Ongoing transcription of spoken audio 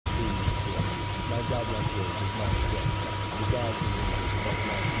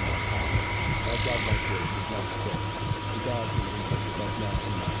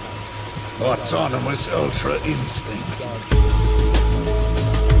Autonomous Ultra Instinct.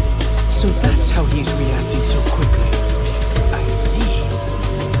 So that's how he's reacting so quickly. I see.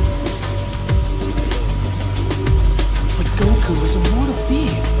 But Goku is a mortal being,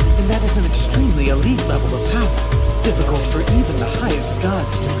 and that is an extremely elite level of power, difficult for even the highest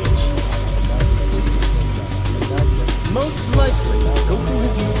gods to reach. Most likely, Goku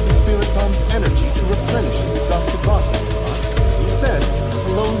has used the Spirit Bomb's energy to replenish his exhausted body. As you said,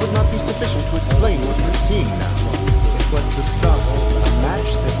 alone would not be sufficient to explain what we're seeing now. It was the start, a match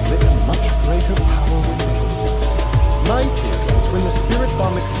that lit a much greater power within. My theory is when the Spirit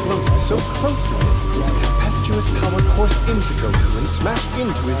Bomb exploded so close to him, its tempestuous power coursed into Goku and smashed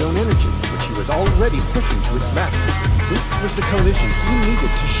into his own energy, which he was already pushing to its max. This was the collision he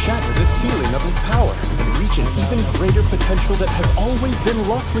needed to shatter the ceiling of his power and reach an even greater potential that has always been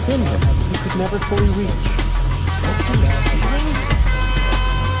locked within him, but he could never fully reach. Goku is ceiling?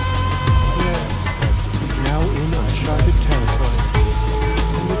 He's now in uncharted territory,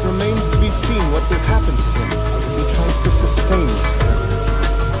 and it remains to be seen what will happen to him as he tries to sustain this forever.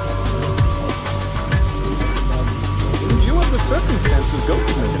 In view of the circumstances, Goku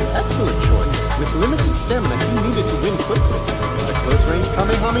made an excellent choice. With limited stamina, he needed to win quickly. The close-range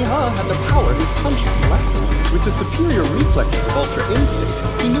Kamehameha had the power his punches lacked. With the superior reflexes of Ultra Instinct,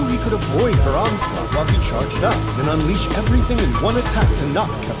 he knew he could avoid her onslaught while he charged up, and unleash everything in one attack to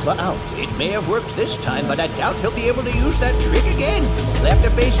knock Kefla out. It may have worked this time, but I doubt he'll be able to use that trick again. He'll have to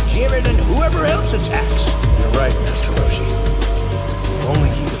face Jiren and whoever else attacks. You're right, Master Roshi. If only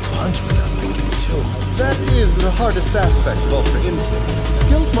he could punch without thinking too. That is the hardest aspect of Ultra Instinct.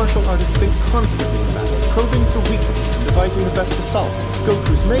 Skilled martial artists think constantly in battle, probing for weaknesses and devising the best assault.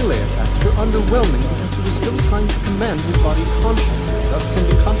 Goku's melee attacks were underwhelming because he was still trying to command his body consciously, thus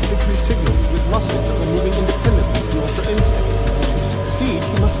sending contradictory signals to his muscles that were moving independently through Ultra Instinct. To succeed,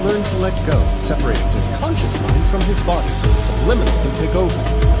 he must learn to let go, separating his conscious mind from his body so the subliminal can take over.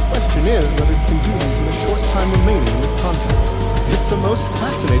 The question is whether he can do this in the short time remaining in this contest. It's a most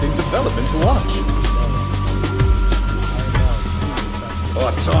fascinating development to watch.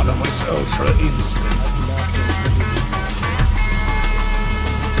 Autonomous Ultra Instinct.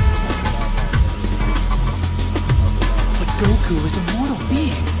 But Goku is a mortal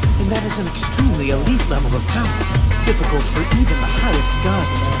being, and that is an extremely elite level of power, difficult for even the highest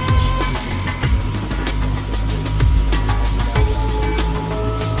gods to reach.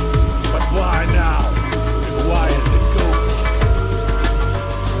 But why now? And why is it Goku?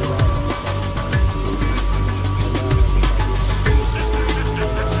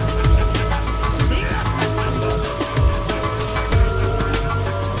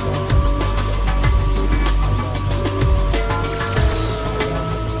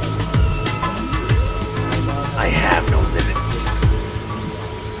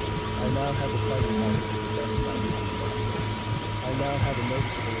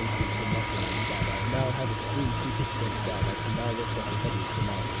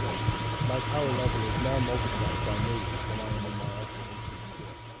 My power level is now multiplied by millions when I